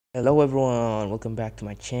Hello everyone, welcome back to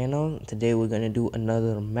my channel. Today we're gonna do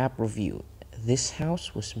another map review. This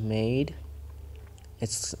house was made,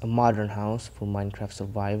 it's a modern house for Minecraft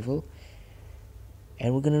survival,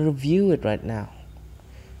 and we're gonna review it right now.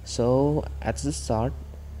 So at the start,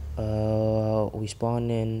 we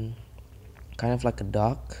spawn in kind of like a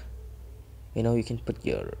dock. You can put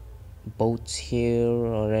your boats here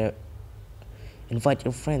or invite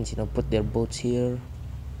your friends, put their boats here.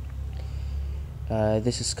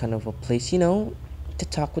 This is kind of a place, to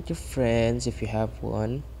talk with your friends if you have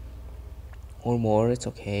one or more, it's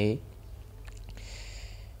okay.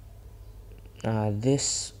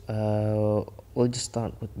 This we'll just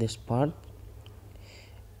start with this part.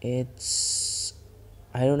 It's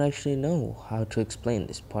I don't actually know how to explain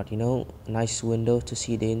this part. Nice window to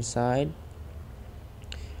see the inside.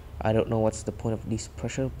 I don't know what's the point of these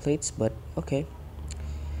pressure plates, but okay.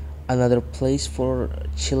 Another place for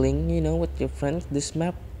chilling, with your friends. This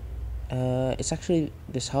map, it's actually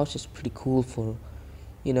this house is pretty cool for,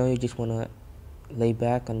 you just wanna lay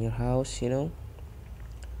back on your house.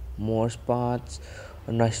 More spots,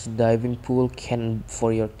 a nice diving pool can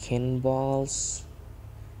for your cannonballs.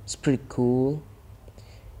 It's pretty cool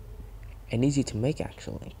and easy to make,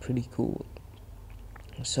 actually pretty cool.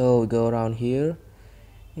 So we go around here,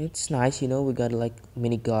 it's nice. We got like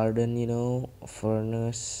mini garden, a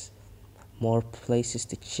furnace, more places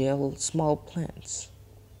to chill, small plants.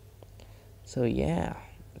 So yeah,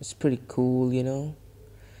 it's pretty cool.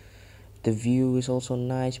 The view is also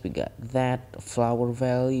nice. We got that flower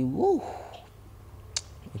valley. Woo,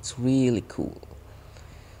 it's really cool.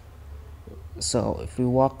 So if we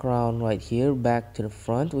walk around right here back to the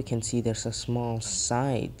front, we can see there's a small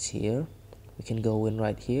sides here. We can go in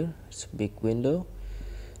right here. It's a big window.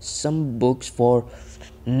 Some books for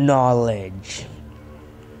knowledge,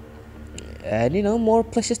 and more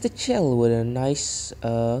places to chill with a nice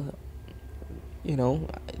you know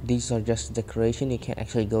these are just decoration. You can't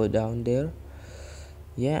actually go down there.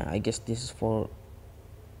 Yeah, I guess this is for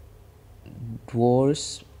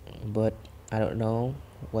dwarves, but I don't know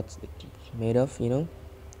what's it made of.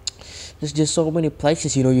 There's just so many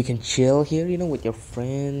places, you can chill here, with your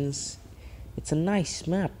friends. It's a nice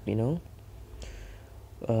map,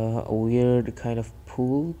 a weird kind of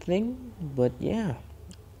pool thing, but yeah,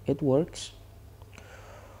 it works.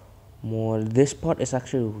 More, this part is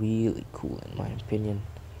actually really cool in my opinion.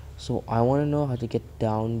 So I want to know how to get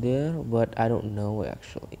down there, but I don't know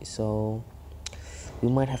actually. So we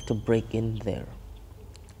might have to break in there.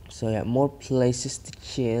 So yeah, more places to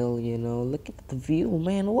chill. Look at the view,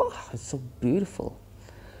 man. Wow, it's so beautiful.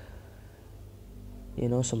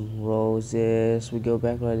 Some roses. We go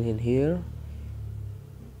back right in here.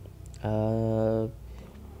 uh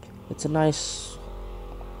it's a nice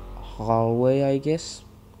hallway, I guess,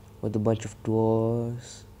 with a bunch of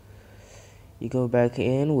doors. You go back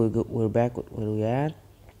in, we're back where we at.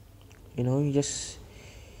 You just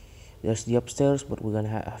there's the upstairs, but we're gonna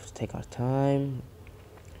have to take our time.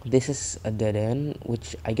 This is a dead end,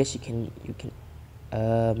 which I guess you can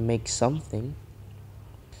make something.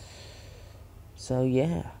 So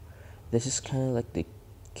yeah, this is kind of like the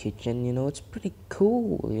kitchen. It's pretty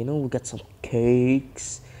cool. We got some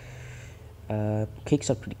cakes. Cakes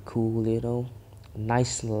are pretty cool.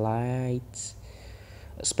 Nice lights,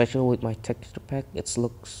 especially with my texture pack. It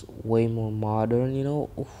looks way more modern.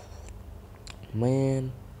 Oof,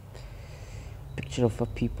 man, picture of a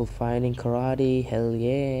people fighting karate. Hell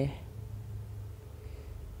yeah.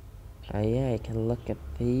 Yeah, I can look at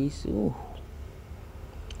these. Ooh.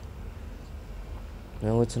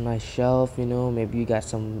 It's a nice shelf. Maybe you got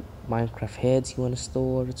some Minecraft heads you want to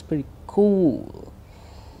store. It's pretty cool.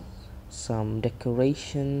 Some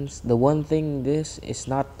decorations. The one thing, this is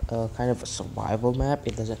not a kind of a survival map.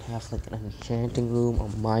 It doesn't have like an enchanting room or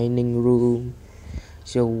mining room,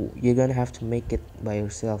 so you're gonna have to make it by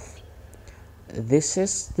yourself. This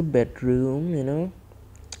is the bedroom.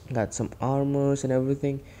 Got some armors and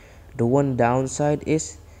everything. The one downside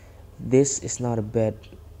is this is not a bed.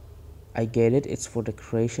 I get it, it's for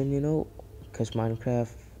decoration, because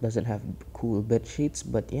Minecraft doesn't have cool bed sheets,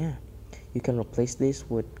 but yeah, you can replace this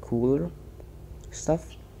with cooler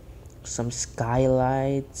stuff. Some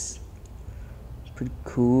skylights, pretty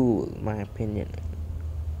cool in my opinion.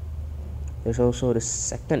 There's also the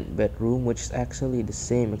second bedroom, which is actually the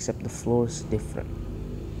same except the floor is different.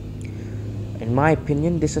 In my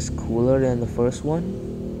opinion, this is cooler than the first one.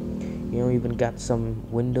 Even got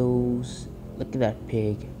some windows. Look at that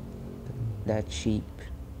pig, that sheep.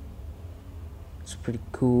 It's pretty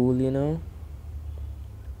cool.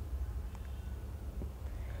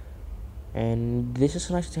 And this is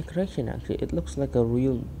a nice decoration, actually. It looks like a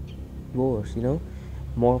real horse.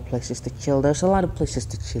 More places to chill. There's a lot of places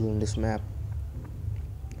to chill in this map.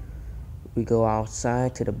 We go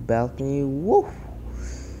outside to the balcony. Woo!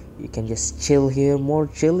 You can just chill here. More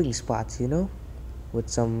chilling spots, you know, with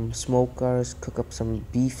some smokers, cook up some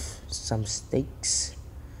beef, some steaks.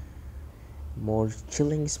 More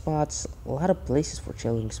chilling spots. A lot of places for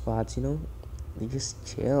chilling spots, you know. You just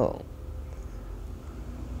chill.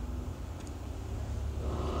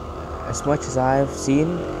 As much as I've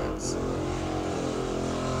seen,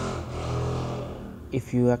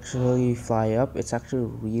 if you actually fly up, it's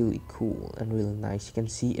actually really cool and really nice. You can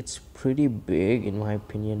see it's pretty big, in my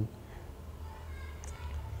opinion.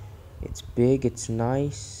 It's big, it's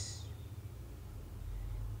nice,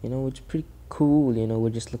 you know, it's pretty cool. You know, we're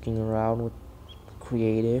just looking around with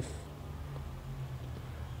creative,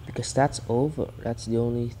 because that's over. That's the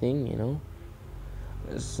only thing, you know.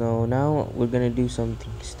 So now we're gonna do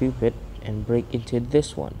something stupid and break into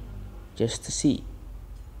this one just to see.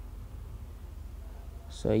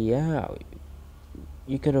 So yeah,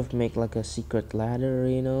 you could have made like a secret ladder,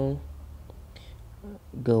 you know,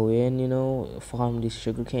 go in, you know, farm these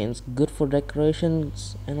sugar canes. Good for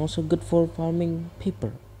decorations and also good for farming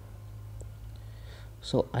paper.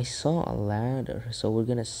 So I saw a ladder, so we're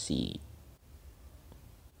gonna see.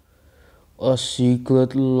 A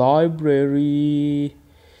secret library.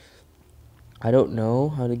 I don't know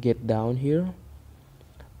how to get down here,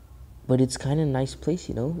 but it's kind of nice place,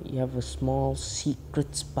 you know. You have a small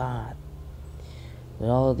secret spot with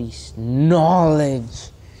all these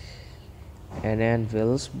knowledge and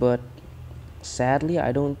anvils, but sadly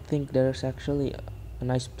I don't think there's actually a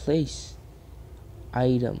nice place.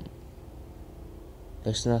 Item.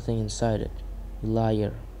 There's nothing inside it.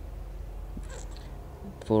 Liar.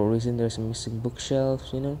 For a reason there's a missing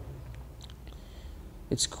bookshelf, you know.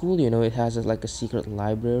 It's cool, you know, it has like a secret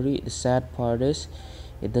library. The sad part is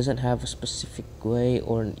it doesn't have a specific way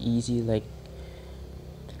or an easy like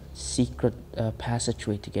secret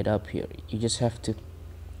passageway to get up here. You just have to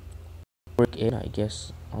break in, I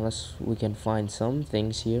guess, unless we can find some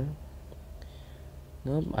things here.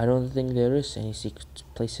 No, I don't think there is any secret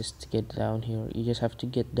places to get down here. You just have to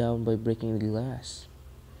get down by breaking the glass,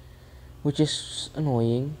 which is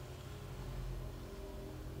annoying,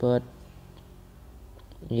 but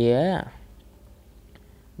yeah.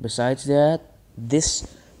 Besides that, this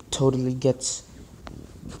totally gets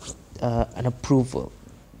an approval.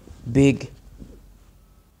 Big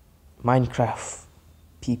Minecraft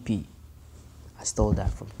PP. I stole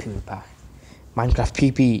that from PewDiePie. Minecraft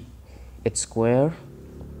PP. It's square.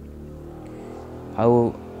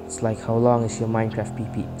 It's like, how long is your Minecraft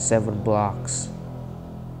PP? 7 blocks.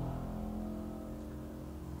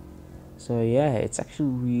 So yeah, it's actually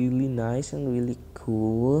really nice and really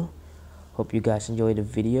cool. Hope you guys enjoyed the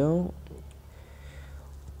video.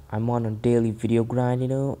 I'm on a daily video grind, you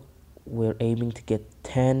know. We're aiming to get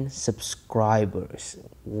 10 subscribers.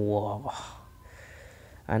 Whoa.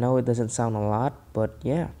 I know it doesn't sound a lot, but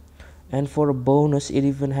yeah. And for a bonus, it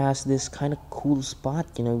even has this kind of cool spot,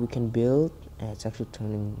 you know, we can build. And it's actually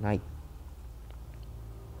turning night.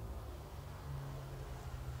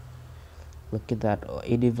 Look at that. Oh,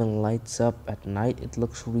 it even lights up at night. It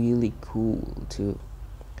looks really cool too.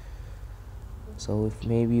 So if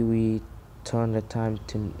maybe we turn the time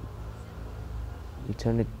to it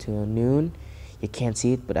to noon, you can't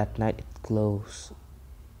see it, but at night it glows.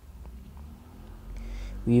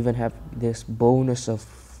 We even have this bonus of,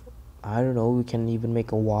 I don't know, we can even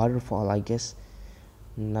make a waterfall, I guess.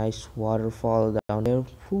 Nice waterfall down there.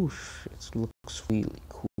 Whoosh, it looks really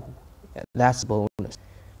cool. Yeah, that's bonus.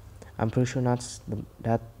 I'm pretty sure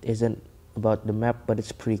that isn't about the map, but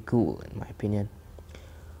it's pretty cool in my opinion.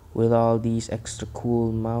 With all these extra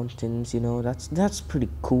cool mountains, you know, that's pretty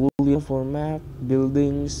cool, you know, for map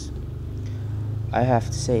buildings. I have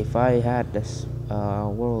to say, if I had this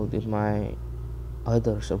world in my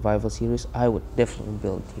other survival series, I would definitely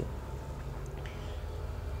build here.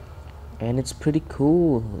 And it's pretty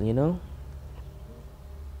cool, you know.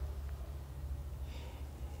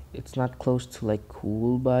 It's not close to like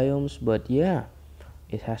cool biomes, but yeah,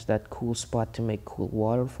 it has that cool spot to make cool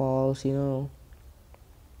waterfalls, you know.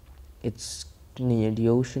 It's near the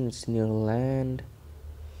ocean, it's near land.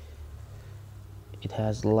 It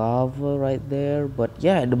has lava right there, but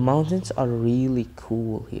yeah, the mountains are really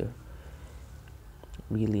cool here.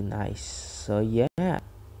 Really nice. So yeah,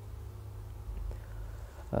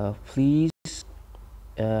 please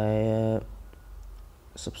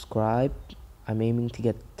subscribe. I'm aiming to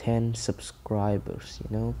get 10 subscribers,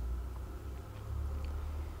 you know.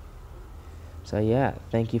 So yeah,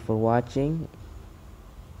 thank you for watching.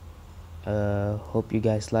 Hope you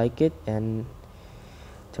guys like it, and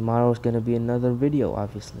tomorrow is gonna be another video,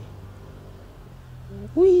 obviously.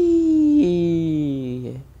 Whee!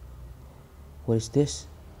 What is this?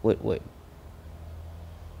 Wait.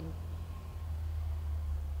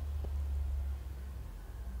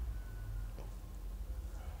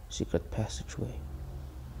 Secret passageway.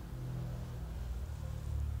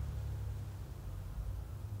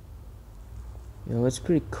 It's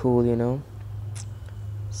pretty cool,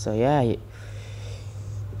 So yeah,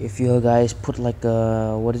 if you guys put like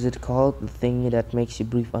a, what is it called, the thing that makes you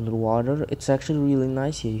breathe underwater, it's actually really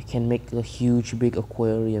nice here. You can make a huge big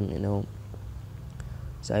aquarium.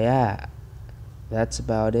 So yeah, that's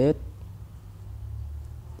about it.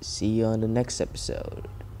 See you on the next episode,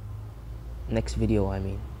 next video I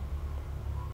mean.